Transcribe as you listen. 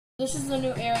This is the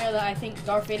new area that I think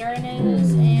Darth Vader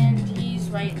is, and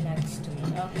he's right next to me.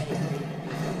 Okay.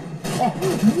 Oh,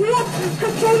 what?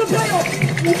 Controller player!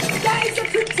 That is a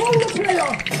controller player!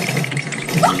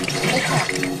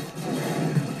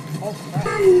 Oh,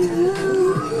 crap.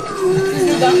 Is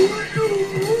he done?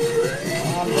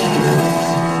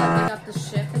 Setting up the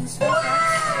ship and stuff.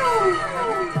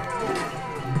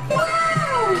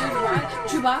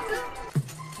 Chewbacca?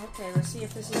 Okay, let's see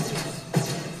if this is used.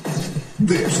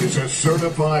 This is a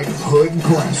certified hood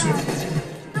classic.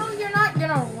 No, you're not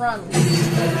gonna run. Come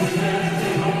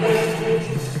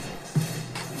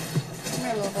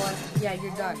here, little boy. Yeah,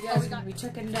 you're done. We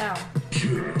took him down.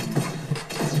 Dude,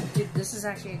 this is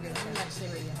actually a good one. Let's see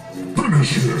what you got.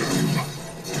 Finish him.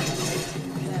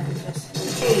 Yeah, just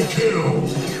Kill.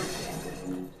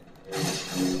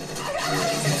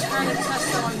 trying to test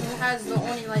someone who has the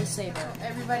only lightsaber.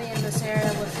 Everybody in this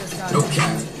area with this gun.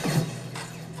 Okay.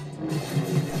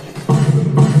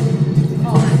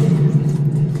 Oh.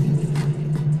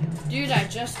 Dude, I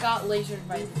just got lasered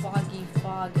by Foggy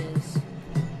Foggers.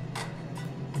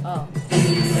 Oh.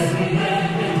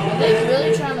 Are they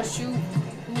really trying to shoot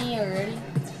me already?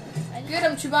 Get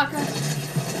him, Chewbacca!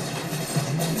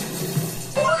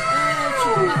 Hey,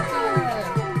 Chewbacca!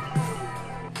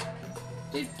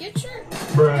 Dude, get your...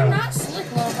 You're not slick,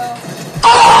 Lobo.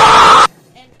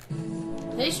 And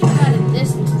they should have added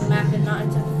this into the map and not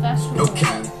into Festival.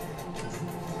 Okay.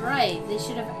 Right, they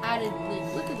should have added,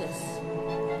 like, look at this.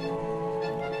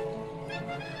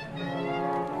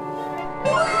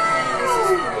 This is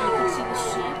where you can see the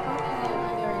ship. Okay,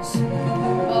 there's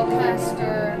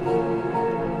bowcaster.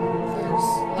 There's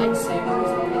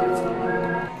lightsabers.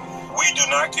 We do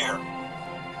not care.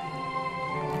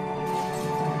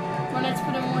 Wanted to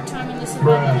put in more time in this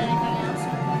event than anything else.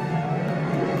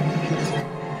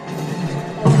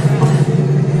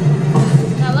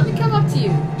 Now let me come up to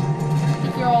you.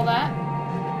 Think you're all that?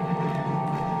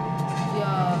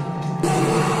 Yeah.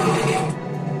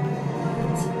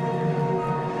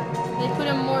 They put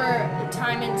in more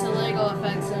time into Lego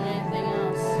effects than anything else.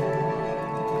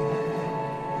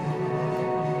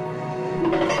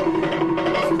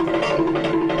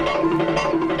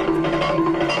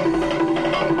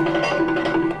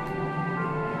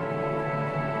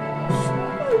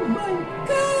 Oh my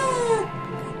god!